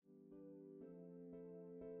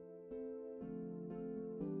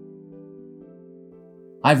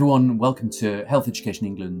Hi everyone, welcome to Health Education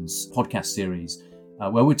England's podcast series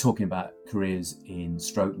where we're talking about careers in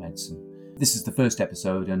stroke medicine. This is the first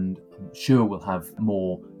episode and I'm sure we'll have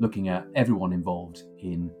more looking at everyone involved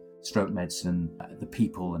in stroke medicine, the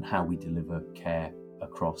people and how we deliver care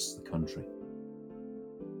across the country.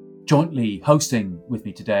 Jointly hosting with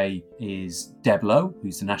me today is Deb Lowe,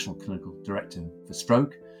 who's the National Clinical Director for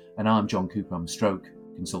Stroke, and I'm John Cooper, I'm a stroke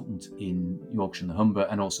consultant in Yorkshire and the Humber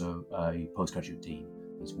and also a postgraduate dean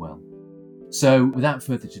as well. So without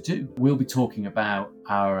further ado, we'll be talking about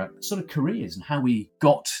our sort of careers and how we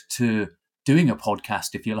got to doing a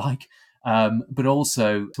podcast, if you like, but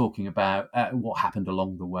also talking about what happened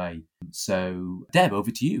along the way. So Deb,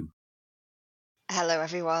 over to you. Hello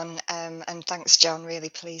everyone, and thanks John, really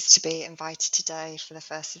pleased to be invited today for the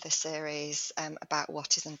first of this series about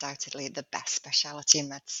what is undoubtedly the best speciality in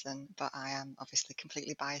medicine, but I am obviously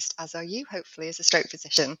completely biased, as are you, hopefully, as a stroke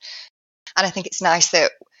physician. And I think it's nice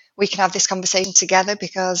that we can have this conversation together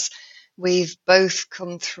because we've both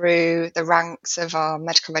come through the ranks of our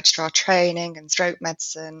medical registrar training and stroke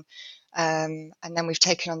medicine, and then we've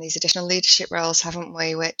taken on these additional leadership roles, haven't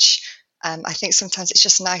we, which I think sometimes it's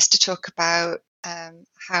just nice to talk about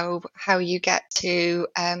how you get to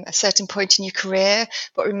a certain point in your career,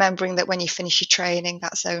 but remembering that when you finish your training,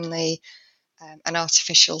 that's only an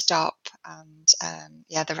artificial stop, and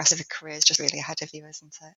the rest of the career is just really ahead of you,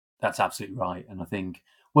 isn't it? That's absolutely right. And I think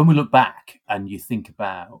when we look back and you think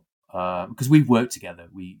about, because we've worked together,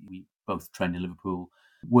 we both trained in Liverpool,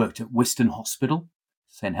 worked at Wiston Hospital,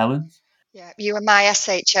 St Helens. Yeah, you were my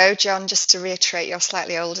SHO, John, just to reiterate, you're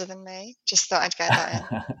slightly older than me. Just thought I'd get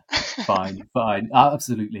that in. Fine.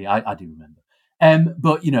 Absolutely. I do remember.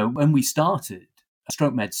 But, you know, when we started,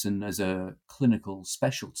 stroke medicine as a clinical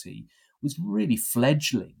specialty was really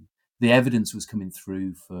fledgling. The evidence was coming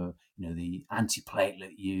through for, you know, the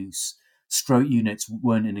antiplatelet use. Stroke units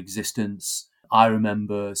weren't in existence. I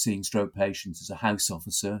remember seeing stroke patients as a house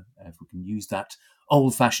officer, if we can use that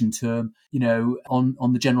old-fashioned term, you know,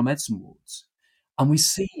 on the general medicine wards. And we've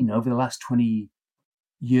seen over the last 20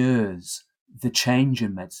 years the change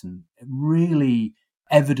in medicine, really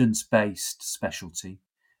evidence-based specialty,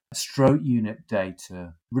 stroke unit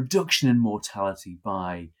data, reduction in mortality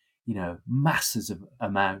by, you know, masses of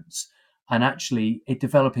amounts, and actually it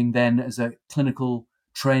developing then as a clinical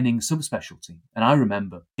training subspecialty. And I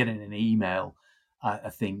remember getting an email,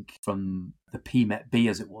 I think, from the PMET-B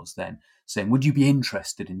as it was then, saying, would you be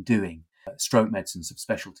interested in doing a stroke medicine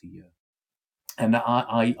subspecialty year? And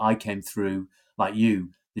I came through, like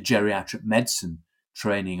you, the geriatric medicine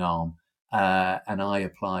training arm, and I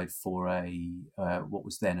applied for what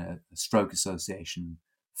was then a Stroke Association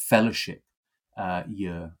fellowship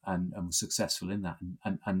year, and was successful in that.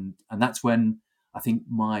 And that's when I think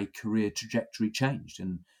my career trajectory changed,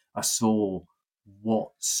 and I saw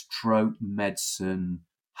what stroke medicine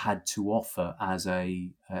had to offer as a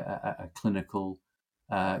clinical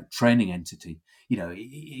training entity. You know,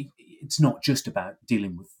 it's not just about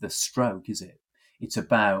dealing with the stroke, is it? It's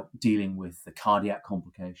about dealing with the cardiac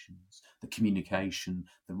complications, the communication,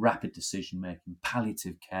 the rapid decision making,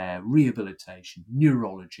 palliative care, rehabilitation,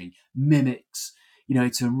 neurology, mimics. You know,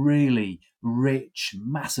 it's a really rich,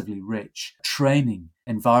 massively rich training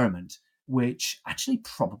environment, which actually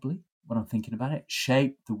probably, when I'm thinking about it,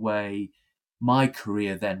 shaped the way my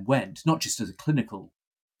career then went, not just as a clinical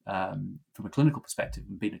from a clinical perspective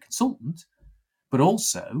and being a consultant, but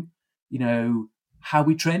also, you know, how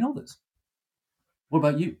we train others. What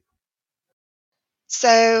about you?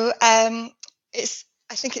 So I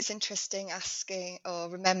think it's interesting asking or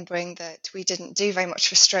remembering that we didn't do very much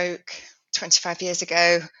for stroke 25 years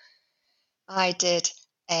ago. I did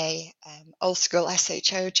a old school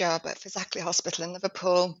SHO job at Fazakerley Hospital in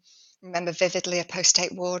Liverpool. I remember vividly a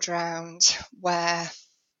post-8 ward round where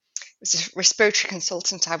it was a respiratory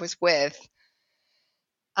consultant I was with,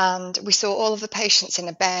 and we saw all of the patients in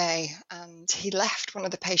a bay, and he left one of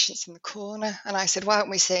the patients in the corner, and I said, why aren't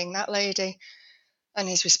we seeing that lady? And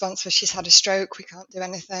his response was, she's had a stroke, we can't do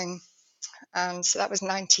anything. And so that was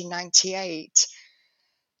 1998.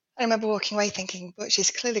 I remember walking away thinking, but she's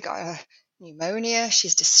clearly got a pneumonia,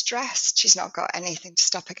 she's distressed, she's not got anything to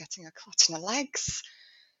stop her getting a clot in her legs.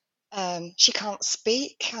 She can't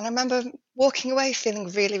speak. And I remember walking away feeling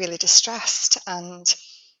really, really distressed. And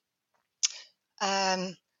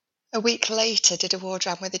a week later, did a ward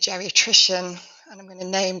round with a geriatrician, and I'm going to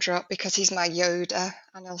name drop because he's my Yoda,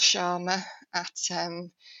 Anil Sharma,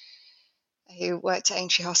 who worked at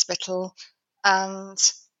Aintree Hospital, and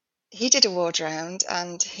he did a ward round,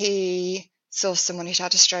 and he saw someone who'd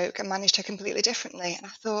had a stroke and managed her completely differently. And I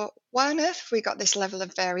thought, why on earth have we got this level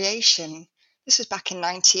of variation? This was back in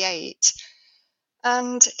 98.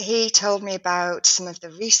 And he told me about some of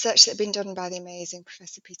the research that had been done by the amazing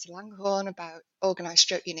Professor Peter Langhorne about organised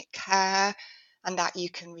stroke unit care, and that you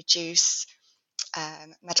can reduce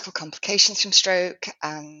medical complications from stroke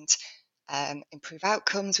and improve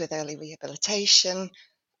outcomes with early rehabilitation.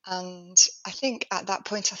 And I think at that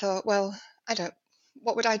point I thought, well,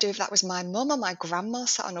 what would I do if that was my mum or my grandma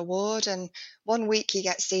sat on a ward, and one week you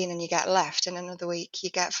get seen and you get left, and another week you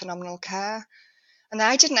get phenomenal care. And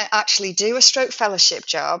I didn't actually do a stroke fellowship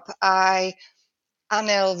job.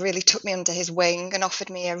 Anil really took me under his wing and offered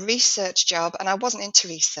me a research job, and I wasn't into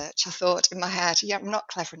research. I thought in my head, yeah, I'm not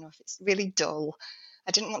clever enough. It's really dull.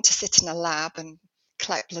 I didn't want to sit in a lab and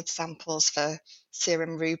collect blood samples for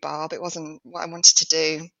serum rhubarb. It wasn't what I wanted to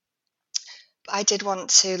do. But I did want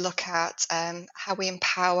to look at how we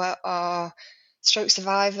empower our stroke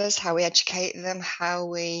survivors, how we educate them, how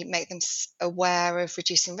we make them aware of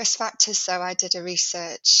reducing risk factors. So I did a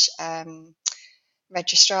research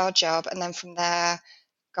registrar job, and then from there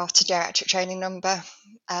got a geriatric training number.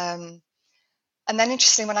 And then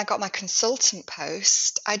interestingly, when I got my consultant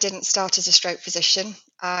post, I didn't start as a stroke physician.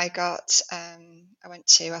 I went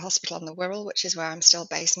to a hospital on the Wirral, which is where I'm still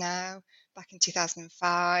based now, back in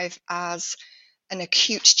 2005 as an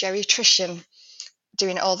acute geriatrician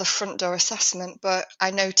doing all the front door assessment. But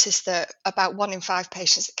I noticed that about 1 in 5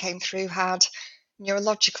 patients that came through had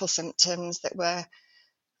neurological symptoms that were,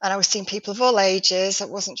 and I was seeing people of all ages. It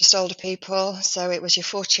wasn't just older people. So it was your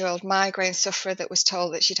 40-year-old migraine sufferer that was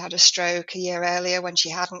told that she'd had a stroke a year earlier when she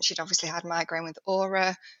hadn't. She'd obviously had migraine with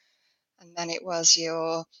aura. And then it was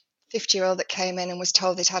your 50-year-old that came in and was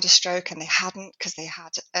told they'd had a stroke and they hadn't because they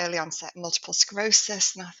had early onset multiple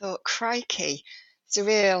sclerosis. And I thought, crikey, there's a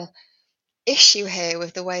real issue here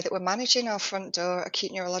with the way that we're managing our front door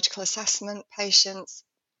acute neurological assessment patients.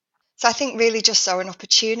 So I think really just saw an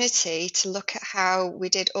opportunity to look at how we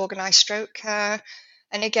did organised stroke care.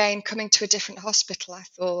 And again, coming to a different hospital, I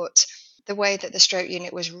thought the way that the stroke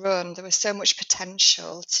unit was run, there was so much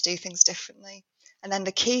potential to do things differently. And then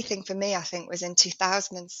the key thing for me, I think, was in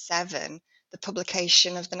 2007, the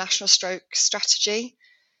publication of the National Stroke Strategy.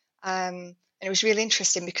 And it was really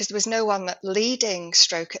interesting because there was no one leading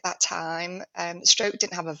stroke at that time. Stroke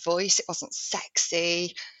didn't have a voice, it wasn't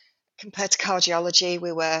sexy. Compared to cardiology,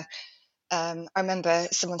 we were I remember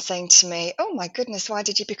someone saying to me, "Oh my goodness, why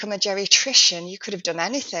did you become a geriatrician? You could have done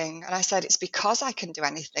anything." And I said, "It's because I can do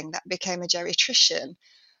anything that I became a geriatrician."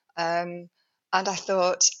 And I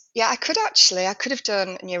thought, yeah, I could have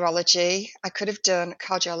done neurology, I could have done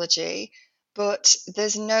cardiology, but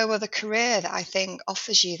there's no other career that I think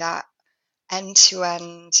offers you that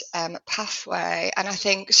end-to-end pathway. And I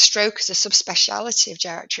think stroke as a subspeciality of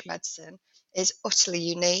geriatric medicine is utterly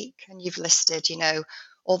unique. And you've listed,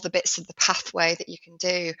 all the bits of the pathway that you can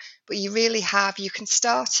do, but you really you can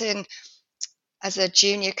start in as a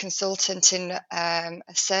junior consultant in a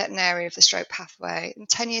certain area of the stroke pathway, and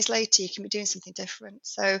 10 years later you can be doing something different.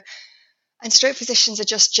 So, and stroke physicians are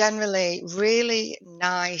just generally really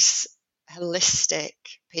nice, holistic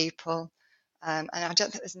people. And I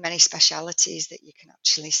don't think there's many specialities that you can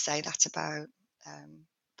actually say that about.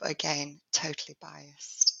 But again, totally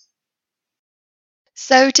biased.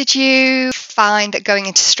 So, did you find that going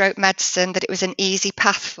into stroke medicine that it was an easy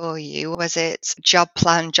path for you? Was it job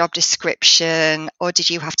plan, job description, or did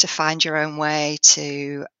you have to find your own way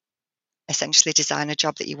to essentially design a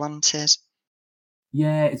job that you wanted?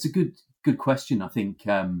 Yeah, it's a good question. I think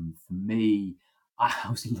for me, I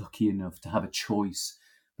was lucky enough to have a choice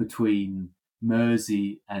between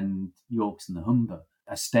Mersey and Yorks and the Humber.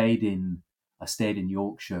 I stayed in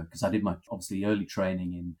Yorkshire because I did my obviously early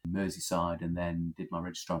training in Merseyside and then did my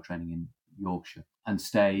registrar training in Yorkshire and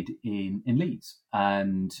stayed in Leeds.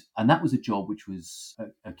 And that was a job which was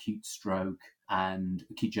acute stroke and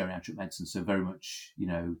acute geriatric medicine. So very much,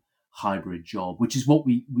 hybrid job, which is what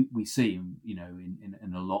we see,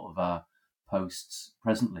 in a lot of our posts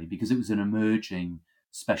presently, because it was an emerging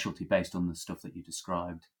specialty based on the stuff that you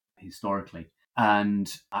described historically. And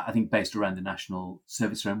I think based around the National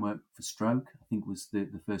Service Framework for Stroke, I think was the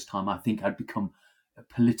first time I think I'd become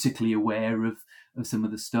politically aware of some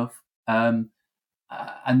of the stuff. And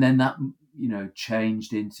then that,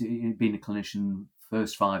 changed into being a clinician,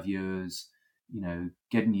 first 5 years,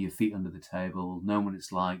 getting your feet under the table, knowing what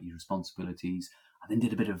it's like, your responsibilities. I then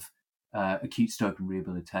did a bit of acute stroke and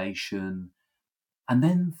rehabilitation. And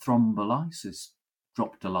then thrombolysis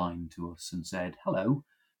dropped a line to us and said, hello,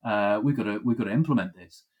 we've got to implement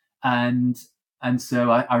this. And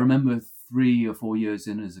so I remember 3 or 4 years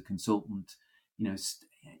in as a consultant,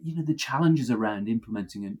 the challenges around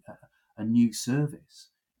implementing a new service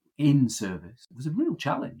in service was a real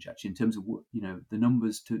challenge, actually, in terms of the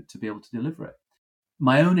numbers to be able to deliver it.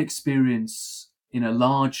 my own experience in a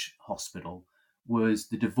large hospital was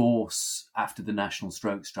the divorce after the National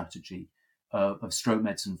Stroke Strategy of stroke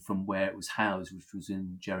medicine from where it was housed, which was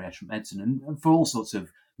in geriatric medicine, and for all sorts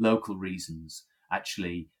of local reasons,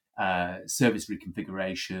 actually, service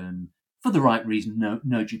reconfiguration, for the right reason,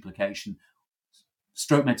 no duplication.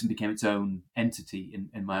 Stroke medicine became its own entity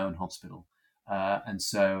in my own hospital. And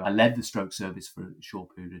so I led the stroke service for a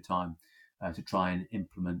short period of time to try and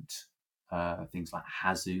implement things like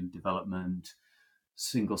HAZU development,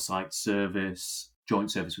 single site service,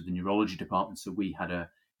 joint service with the neurology department. So we had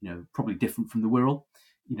probably different from the Wirral,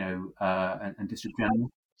 and District General.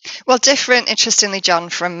 Well, different, interestingly, John,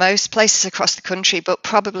 from most places across the country, but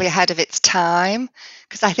probably ahead of its time,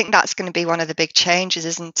 because I think that's going to be one of the big changes,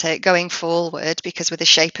 isn't it, going forward? Because with the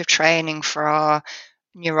shape of training for our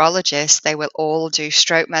neurologists, they will all do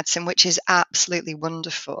stroke medicine, which is absolutely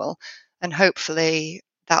wonderful. And hopefully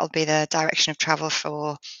that'll be the direction of travel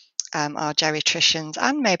for our geriatricians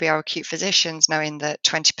and maybe our acute physicians, knowing that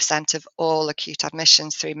 20% of all acute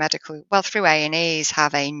admissions through through A&Es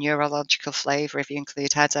have a neurological flavour if you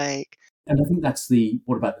include headache. And I think that's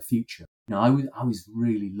what about the future? I was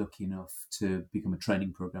really lucky enough to become a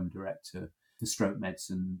training program director for stroke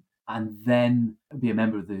medicine and then be a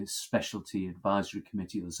member of the specialty advisory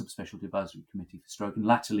committee or the subspecialty advisory committee for stroke and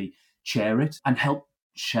latterly chair it and help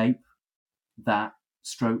shape that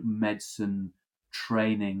stroke medicine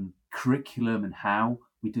training curriculum and how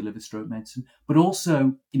we deliver stroke medicine, but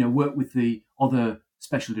also, work with the other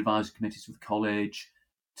specialty advisory committees with college.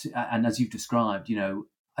 And as you've described,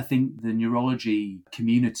 I think the neurology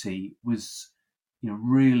community was,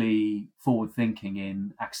 really forward thinking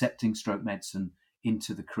in accepting stroke medicine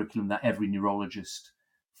into the curriculum that every neurologist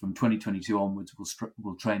from 2022 onwards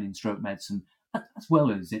will train in stroke medicine as well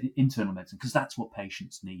as in internal medicine, because that's what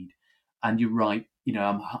patients need. And you're right,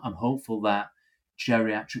 I'm hopeful that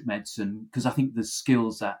geriatric medicine, because I think the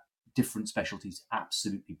skills that different specialties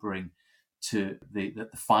absolutely bring to the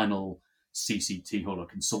final CCT or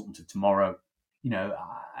consultant of tomorrow,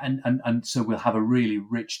 and so we'll have a really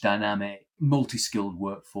rich, dynamic, multi-skilled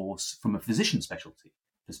workforce from a physician specialty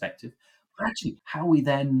perspective. But actually, how we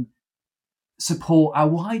then support our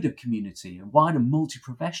wider community and wider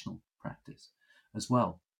multi-professional practice as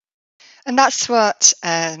well. And that's what,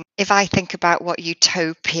 if I think about what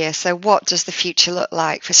utopia, so what does the future look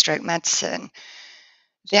like for stroke medicine?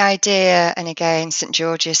 The idea, and again, St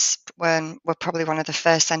George's were probably one of the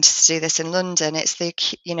first centres to do this in London. It's the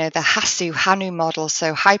HASU model,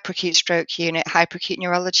 so hyperacute stroke unit, hyperacute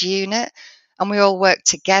neurology unit, and we all work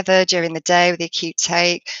together during the day with the acute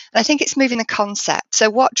take. And I think it's moving the concept. So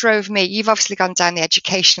what drove me? You've obviously gone down the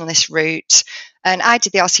educationalist route, and I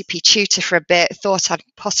did the RCP tutor for a bit. Thought I'd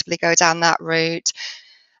possibly go down that route,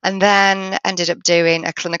 and then ended up doing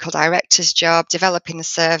a clinical director's job, developing the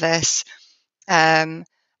service.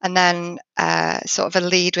 And then sort of a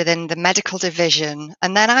lead within the medical division.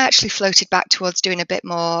 And then I actually floated back towards doing a bit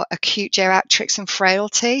more acute geriatrics and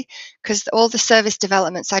frailty, because all the service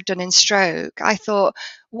developments I'd done in stroke, I thought,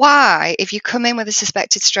 why, if you come in with a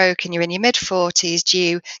suspected stroke and you're in your mid-40s, do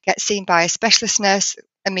you get seen by a specialist nurse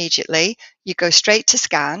immediately, you go straight to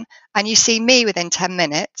scan, and you see me within 10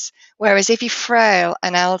 minutes? Whereas if you're frail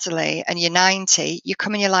and elderly and you're 90, you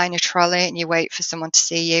come and you lie in a trolley and you wait for someone to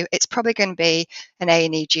see you. It's probably going to be an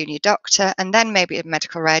A&E junior doctor, and then maybe a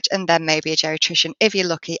medical reg, and then maybe a geriatrician, if you're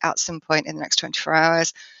lucky, at some point in the next 24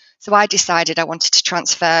 hours. So I decided I wanted to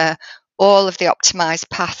transfer all of the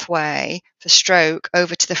optimized pathway for stroke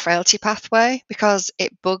over to the frailty pathway, because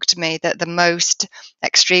it bugged me that the most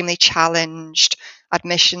extremely challenged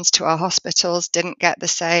admissions to our hospitals didn't get the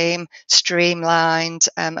same streamlined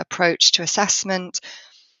approach to assessment.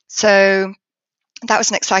 So that was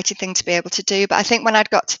an exciting thing to be able to do. But I think when I'd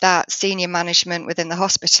got to that senior management within the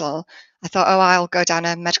hospital, I thought, I'll go down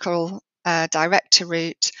a medical director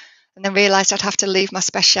route, and then realised I'd have to leave my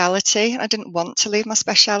speciality. I didn't want to leave my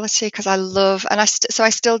speciality because I love, and so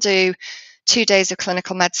I still do 2 days of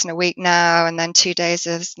clinical medicine a week now, and then 2 days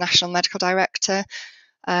as national medical director.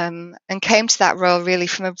 And came to that role really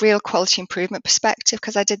from a real quality improvement perspective,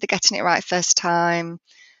 because I did the getting it right first time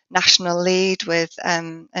national lead with,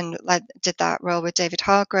 and I did that role with David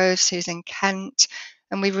Hargroves, who's in Kent.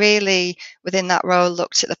 And we really, within that role,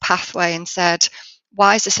 looked at the pathway and said,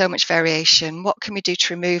 why is there so much variation? What can we do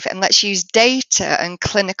to remove it? And let's use data and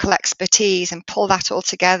clinical expertise and pull that all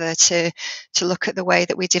together to look at the way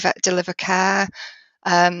that we deliver care.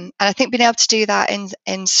 And I think being able to do that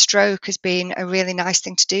in stroke has been a really nice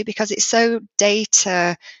thing to do, because it's so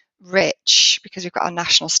data rich because we've got our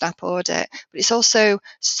national SNAP audit, but it's also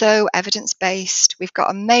so evidence-based. We've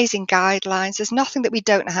got amazing guidelines. There's nothing that we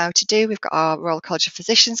don't know how to do. We've got our Royal College of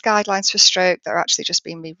Physicians guidelines for stroke that are actually just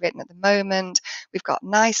being rewritten at the moment. We've got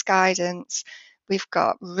NICE guidance. We've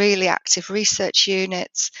got really active research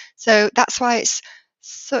units. So that's why it's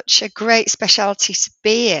such a great specialty to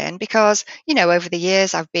be in, because, over the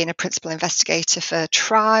years I've been a principal investigator for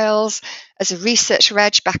trials. As a research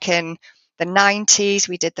reg back in the 90s,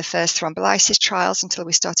 we did the first thrombolysis trials until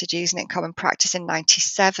we started using it in common practice in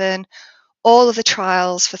 97. All of the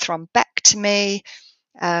trials for thrombectomy,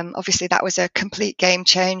 obviously that was a complete game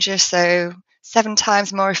changer, so 7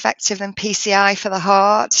 times more effective than PCI for the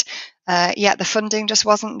heart, yet the funding just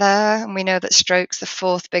wasn't there, and we know that stroke's the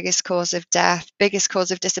 4th biggest cause of death, biggest cause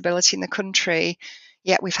of disability in the country,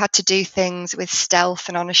 yet we've had to do things with stealth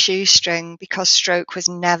and on a shoestring because stroke was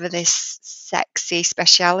never this sexy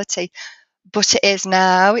speciality. But it is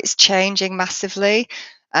now. It's changing massively.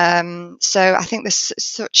 So I think there's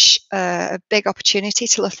such a big opportunity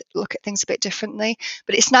to look at things a bit differently.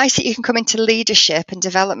 But it's nice that you can come into leadership and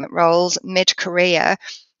development roles mid-career.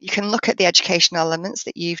 You can look at the educational elements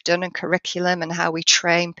that you've done and curriculum and how we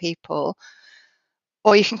train people.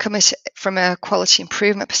 Or you can come at it from a quality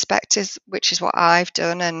improvement perspective, which is what I've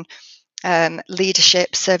done, and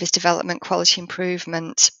leadership, service development, quality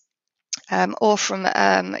improvement. Or from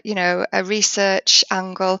a research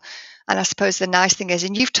angle. And I suppose the nice thing is,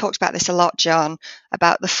 and you've talked about this a lot, John,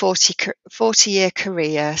 about the 40-year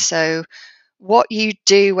career. So what you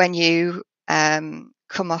do when you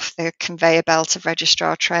come off the conveyor belt of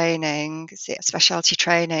registrar training, specialty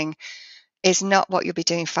training, is not what you'll be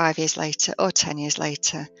doing 5 years later or 10 years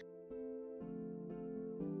later.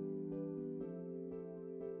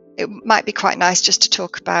 It might be quite nice just to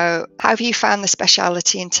talk about how have you found the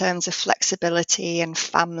speciality in terms of flexibility and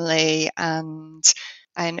family and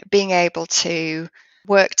being able to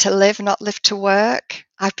work to live, not live to work.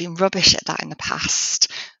 I've been rubbish at that in the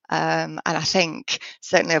past. And I think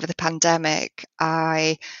certainly over the pandemic,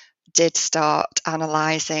 I did start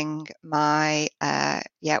analysing my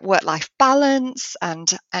work-life balance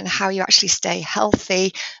and how you actually stay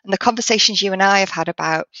healthy. And the conversations you and I have had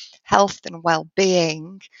about health and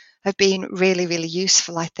well-being have been really, really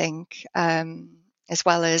useful, I think, as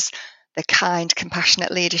well as the kind,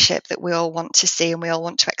 compassionate leadership that we all want to see and we all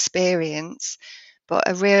want to experience. But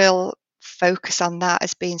a real focus on that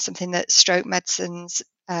has been something that stroke medicine's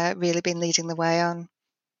really been leading the way on.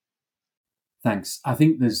 Thanks. I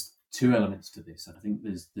think there's 2 elements to this. I think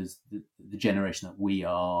there's the generation that we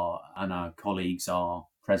are and our colleagues are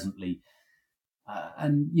presently,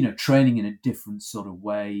 and training in a different sort of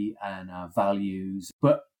way and our values.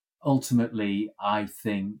 But ultimately, I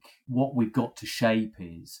think what we've got to shape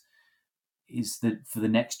is that for the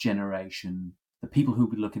next generation, the people who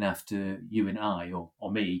will be looking after you and I,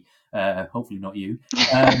 or me, hopefully not you.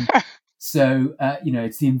 So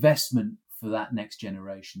it's the investment for that next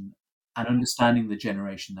generation and understanding the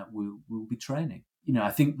generation that we'll be training.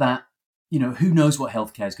 I think that, who knows what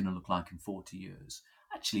healthcare is going to look like in 40 years.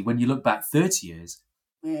 Actually, when you look back 30 years,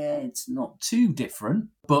 it's not too different,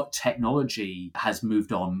 but technology has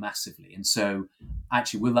moved on massively. And so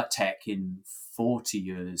actually with that tech in 40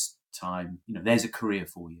 years time, there's a career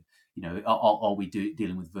for you. Are we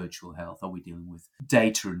dealing with virtual health? Are we dealing with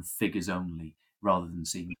data and figures only rather than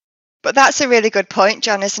seeing? But that's a really good point,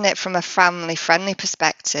 John, isn't it, from a family-friendly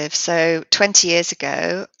perspective? So 20 years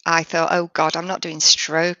ago, I thought, oh, God, I'm not doing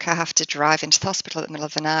stroke. I have to drive into the hospital at the middle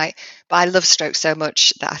of the night. But I love stroke so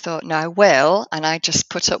much that I thought, no, I will. And I just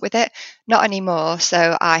put up with it. Not anymore.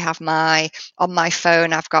 So I have on my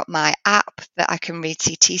phone, I've got my app that I can read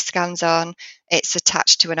CT scans on. It's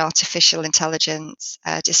attached to an artificial intelligence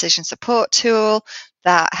decision support tool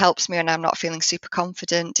that helps me when I'm not feeling super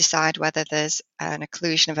confident decide whether there's an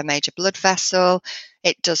occlusion of a major blood vessel.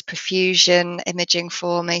 It does perfusion imaging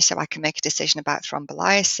for me so I can make a decision about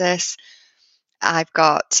thrombolysis. I've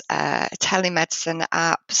got a telemedicine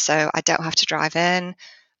app so I don't have to drive in.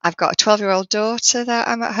 I've got a 12-year-old daughter that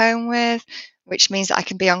I'm at home with, which means that I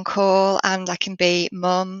can be on call and I can be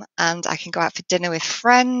mum and I can go out for dinner with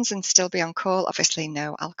friends and still be on call. Obviously,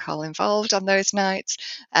 no alcohol involved on those nights.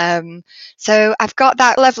 So I've got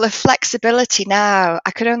that level of flexibility now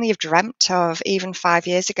I could only have dreamt of even 5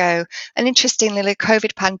 years ago. And interestingly, the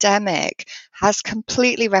COVID pandemic has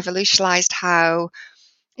completely revolutionised how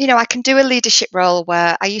I can do a leadership role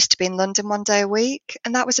where I used to be in London 1 day a week,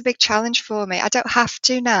 and that was a big challenge for me. I don't have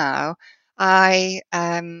to now.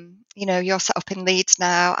 You're set up in Leeds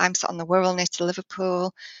now. I'm sat on the Wirral near to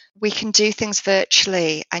Liverpool. We can do things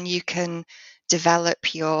virtually, and you can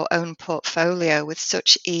develop your own portfolio with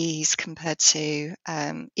such ease compared to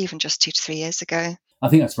even just 2 to 3 years ago. I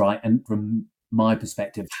think that's right. And from my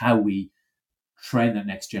perspective, how we train that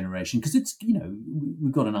next generation, because it's,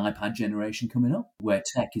 we've got an iPad generation coming up where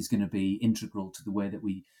tech is going to be integral to the way that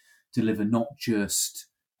we deliver not just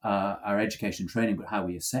our education and training, but how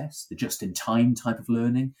we assess the just-in-time type of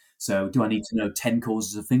learning. So do I need to know 10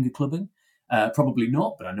 causes of finger clubbing? Probably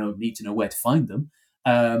not, but I need to know where to find them.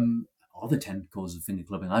 Are there 10 causes of finger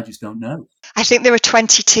clubbing? I just don't know. I think there were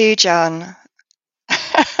 22, John.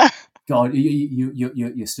 God,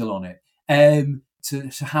 you're still on it.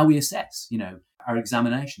 To how we assess, our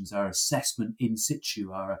examinations, our assessment in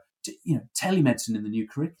situ, our, telemedicine in the new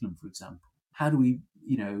curriculum, for example. How do we,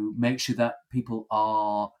 make sure that people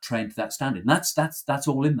are trained to that standard? And that's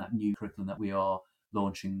all in that new curriculum that we are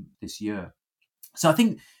launching this year. So I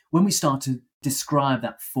think when we start to describe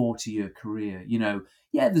that 40-year career,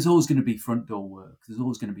 there's always going to be front door work. There's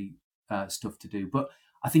always going to be stuff to do. But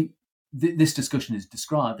I think this discussion is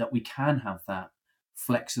described that we can have that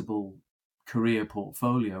flexible career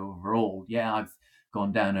portfolio overall. Yeah, I've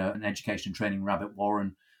gone down an education and training rabbit,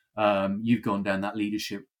 Warren. You've gone down that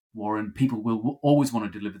leadership, Warren. People will always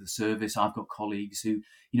want to deliver the service. I've got colleagues who,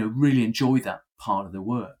 really enjoy that part of the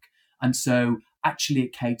work. And so actually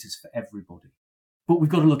it caters for everybody. But we've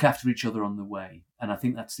got to look after each other on the way. And I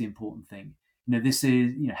think that's the important thing. This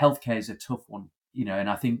is, healthcare is a tough one, and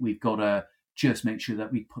I think we've got to just make sure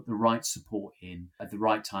that we put the right support in at the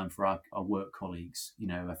right time for our work colleagues.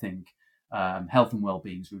 I think health and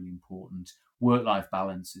well-being is really important. Work-life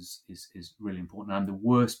balance is really important. I'm the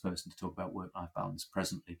worst person to talk about work-life balance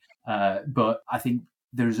presently. But I think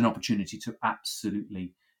there is an opportunity to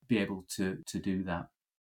absolutely be able to do that.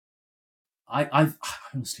 I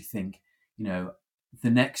honestly think, the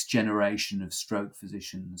next generation of stroke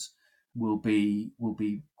physicians will be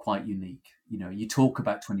quite unique. You talk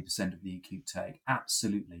about 20% of the acute take,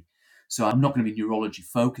 absolutely. So I'm not going to be neurology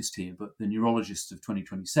focused here, but the neurologists of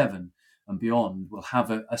 2027 and beyond will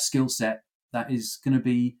have a skill set that is going to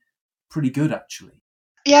be pretty good, actually.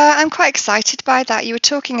 Yeah, I'm quite excited by that. You were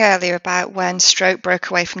talking earlier about when stroke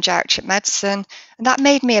broke away from geriatric medicine, and that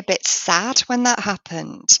made me a bit sad when that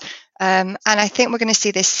happened. And I think we're going to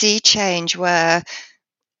see this sea change where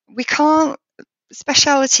we can't,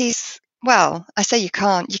 specialities, well, I say you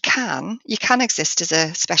can't, you can exist as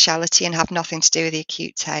a speciality and have nothing to do with the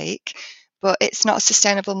acute take, but it's not a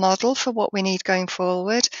sustainable model for what we need going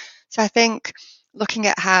forward. So I think looking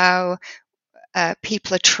at how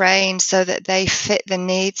people are trained so that they fit the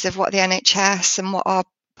needs of what the NHS and what our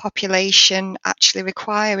population actually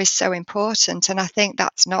require is so important. And I think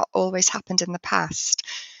that's not always happened in the past.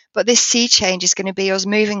 But this sea change is going to be us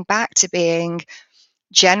moving back to being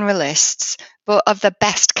generalists, but of the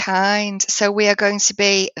best kind. So we are going to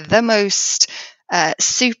be the most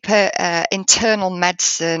super internal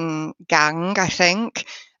medicine gang, I think,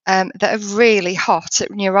 that are really hot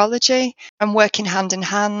at neurology and working hand in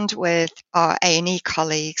hand with our A&E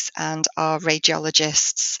colleagues and our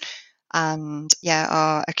radiologists and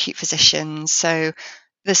our acute physicians. So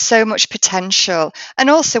there's so much potential. And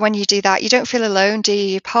also when you do that, you don't feel alone, do you?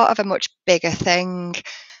 You're part of a much bigger thing.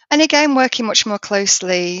 And again, working much more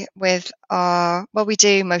closely with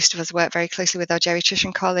most of us work very closely with our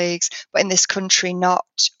geriatrician colleagues, but in this country, not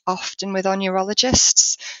often with our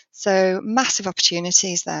neurologists. So massive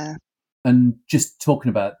opportunities there. And just talking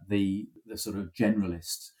about the sort of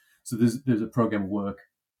generalists, so there's a programme of work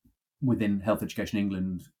within Health Education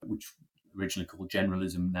England, which originally called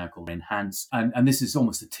Generalism, now called Enhance. And this is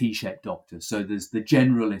almost a T-shaped doctor. So there's the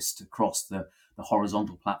generalist across the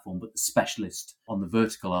horizontal platform, but the specialist on the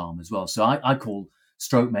vertical arm as well. So I call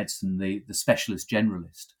stroke medicine the specialist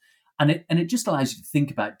generalist. And it just allows you to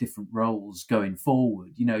think about different roles going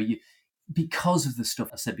forward. Because of the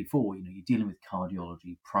stuff I said before, you're dealing with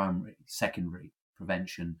cardiology, primary, secondary,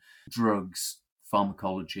 prevention, drugs,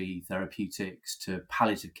 pharmacology, therapeutics, to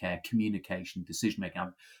palliative care, communication, decision-making.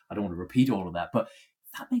 I don't want to repeat all of that, but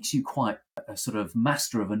that makes you quite a sort of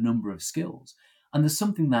master of a number of skills. And there's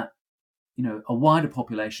something that, a wider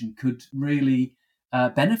population could really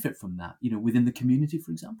benefit from that, within the community,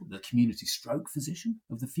 for example, the community stroke physician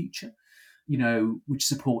of the future, which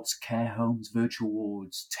supports care homes, virtual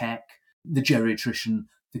wards, tech, the geriatrician,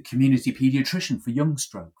 the community paediatrician for young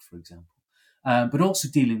stroke, for example. But also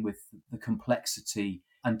dealing with the complexity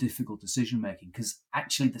and difficult decision-making, because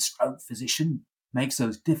actually the stroke physician makes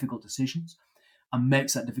those difficult decisions and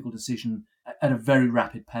makes that difficult decision at a very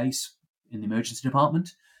rapid pace in the emergency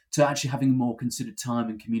department, to actually having more considered time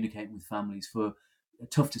and communicating with families for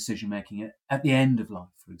tough decision making at the end of life,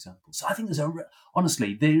 for example. So I think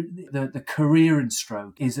honestly, the career in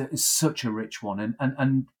stroke is such a rich one,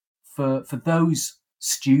 and for those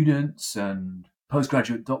students and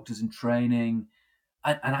postgraduate doctors in training,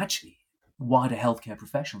 and actually wider healthcare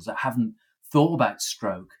professionals that haven't thought about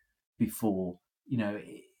stroke before,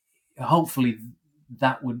 hopefully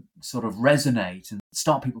that would sort of resonate and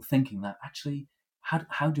start people thinking that actually,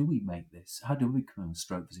 how do we make this? How do we become a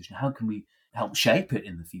stroke physician? How can we help shape it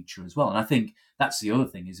in the future as well? And I think that's the other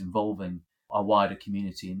thing, is involving our wider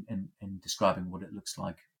community in describing what it looks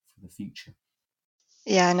like for the future.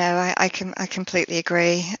 Yeah, no, I completely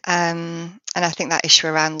agree. And I think that issue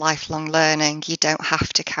around lifelong learning, you don't have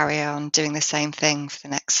to carry on doing the same thing for the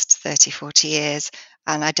next 30, 40 years.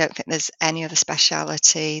 And I don't think there's any other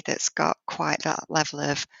speciality that's got quite that level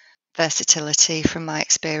of versatility from my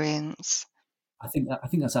experience. I think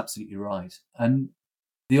that's absolutely right. And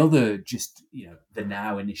the other, just the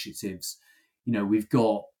now initiatives, we've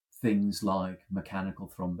got things like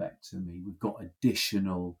mechanical thrombectomy. We've got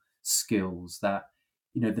additional skills that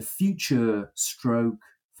the future stroke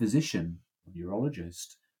physician or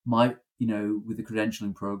neurologist might, with the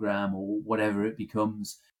credentialing program or whatever it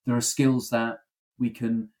becomes, there are skills that we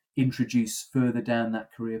can introduce further down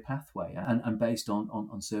that career pathway and based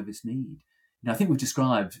on service need. I think we've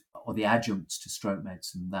described, or the adjuncts to stroke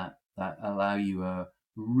medicine that allow you a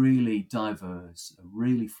really diverse, a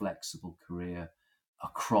really flexible career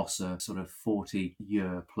across a sort of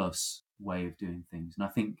 40-year plus way of doing things. And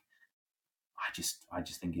I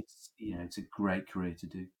just think it's a great career to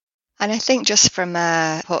do. And I think just from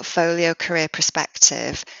a portfolio career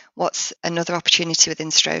perspective, what's another opportunity within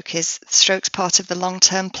stroke is stroke's part of the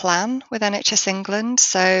long-term plan with NHS England.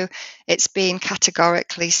 So it's been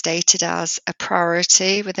categorically stated as a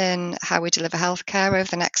priority within how we deliver healthcare over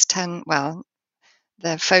the next 10, well,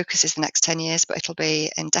 the focus is the next 10 years, but it'll be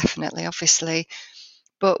indefinitely, obviously.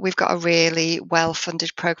 But we've got a really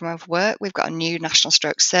well-funded programme of work. We've got a new National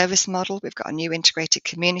Stroke Service model. We've got a new integrated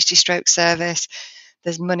community stroke service.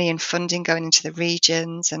 There's money and funding going into the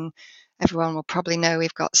regions, and everyone will probably know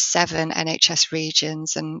we've got 7 NHS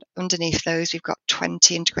regions, and underneath those we've got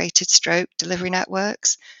 20 integrated stroke delivery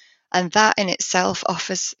networks. And that in itself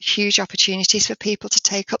offers huge opportunities for people to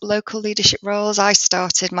take up local leadership roles. I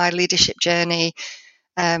started my leadership journey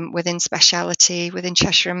within speciality within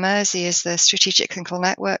Cheshire and Mersey as the Strategic Clinical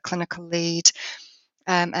Network clinical lead.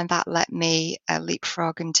 And that let me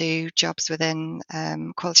leapfrog and do jobs within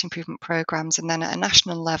quality improvement programs and then at a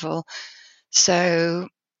national level. So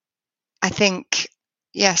I think,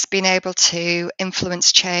 yes, being able to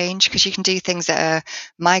influence change, because you can do things at a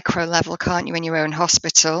micro level, can't you, in your own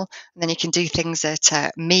hospital? And then you can do things at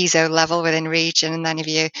a meso level within region. And then if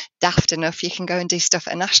you're daft enough, you can go and do stuff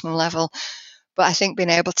at a national level. But I think being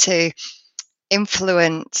able to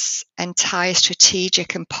influence entire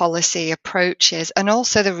strategic and policy approaches and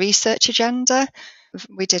also the research agenda.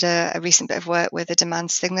 We did a recent bit of work with a demand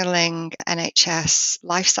signalling NHS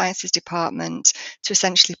life sciences department to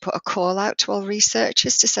essentially put a call out to all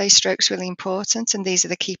researchers to say stroke's really important and these are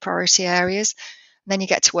the key priority areas. And then you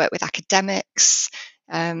get to work with academics,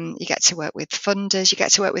 you get to work with funders, you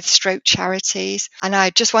get to work with stroke charities. And I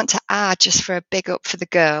just want to add, just for a big up for the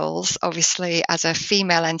girls, obviously as a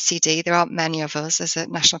female NCD, there aren't many of us as a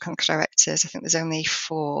National Clinical Directors, I think there's only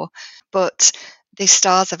 4, but the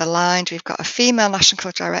stars have aligned. We've got a female National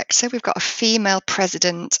Clinical Director, we've got a female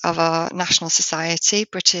President of our National Society,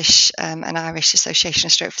 British and Irish Association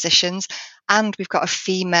of Stroke Physicians, and we've got a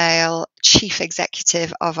female Chief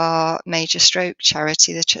Executive of our major stroke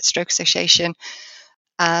charity, the Stroke Association.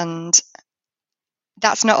 And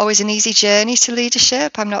that's not always an easy journey to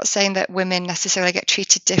leadership. I'm not saying that women necessarily get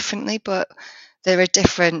treated differently, but there are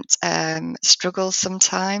different struggles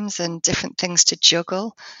sometimes and different things to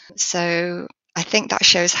juggle. So I think that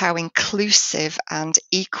shows how inclusive and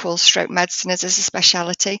equal stroke medicine is as a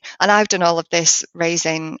specialty. And I've done all of this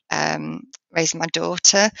raising my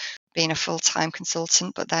daughter, being a full-time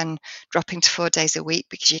consultant, but then dropping to 4 days a week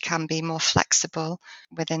because you can be more flexible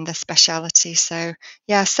within the specialty. So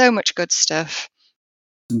yeah, so much good stuff.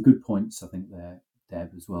 Some good points, I think, there,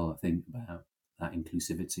 Deb, as well. I think about that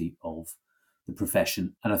inclusivity of the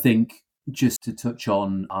profession. And I think just to touch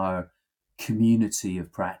on our community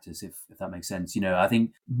of practice, if that makes sense, I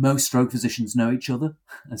think most stroke physicians know each other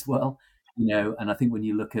as well. And I think when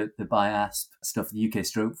you look at the BIASP stuff, the UK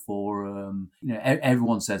Stroke Forum,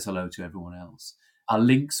 everyone says hello to everyone else. Our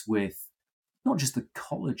links with not just the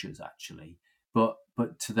colleges, actually, but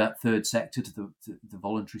to that third sector, to the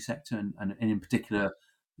voluntary sector, and in particular,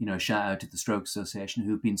 shout out to the Stroke Association,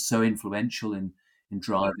 who've been so influential in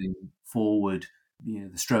driving forward, the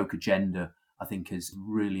stroke agenda. I think is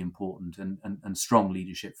really important, and strong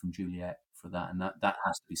leadership from Juliet for that, and that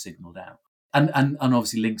has to be signalled out. And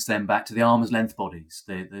obviously links then back to the arm's length bodies,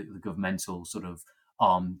 the governmental sort of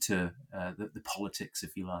arm to the politics,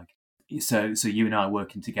 if you like. So you and I are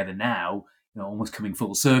working together now, almost coming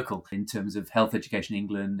full circle in terms of Health Education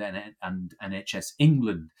England and NHS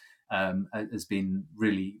England. Has been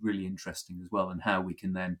really, really interesting as well, and how we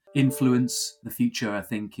can then influence the future, I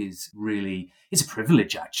think, it's a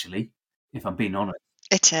privilege, actually, if I'm being honest.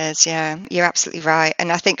 It is, yeah. You're absolutely right.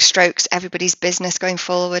 And I think stroke's everybody's business going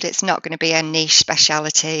forward. It's not going to be a niche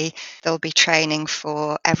speciality. There'll be training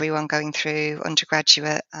for everyone going through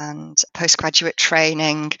undergraduate and postgraduate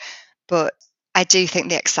training. But I do think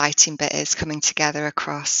the exciting bit is coming together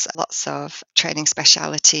across lots of training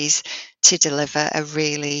specialities to deliver a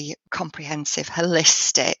really comprehensive,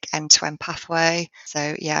 holistic end-to-end pathway.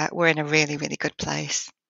 So yeah, we're in a really, really good place.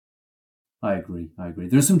 I agree.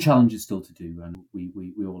 There are some challenges still to do, and we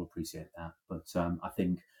all appreciate that. But I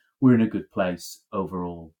think we're in a good place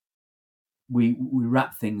overall. We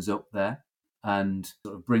wrap things up there and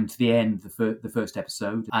sort of bring to the end the first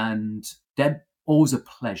episode. And Deb, always a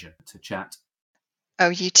pleasure to chat. Oh,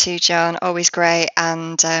 you too, John. Always great,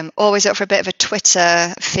 and always up for a bit of a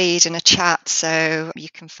Twitter feed and a chat. So you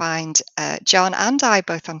can find John and I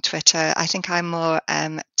both on Twitter. I think I'm more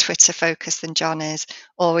Twitter focused than John is.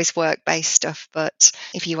 Always work-based stuff, but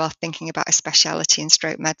if you are thinking about a speciality in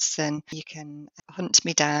stroke medicine, you can hunt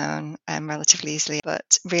me down relatively easily.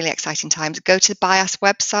 But really exciting times. Go to the BIAS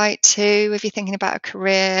website too if you're thinking about a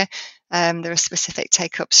career. There are specific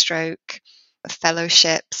take-up stroke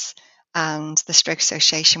fellowships. And the Stroke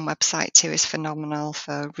Association website too is phenomenal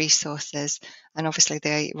for resources. And obviously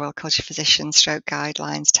the Royal College of Physicians stroke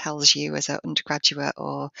guidelines tells you as an undergraduate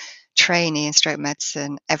or trainee in stroke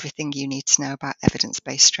medicine everything you need to know about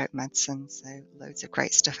evidence-based stroke medicine. So loads of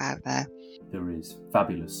great stuff out there. There is.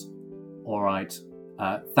 Fabulous. All right.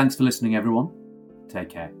 Thanks for listening, everyone. Take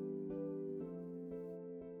care.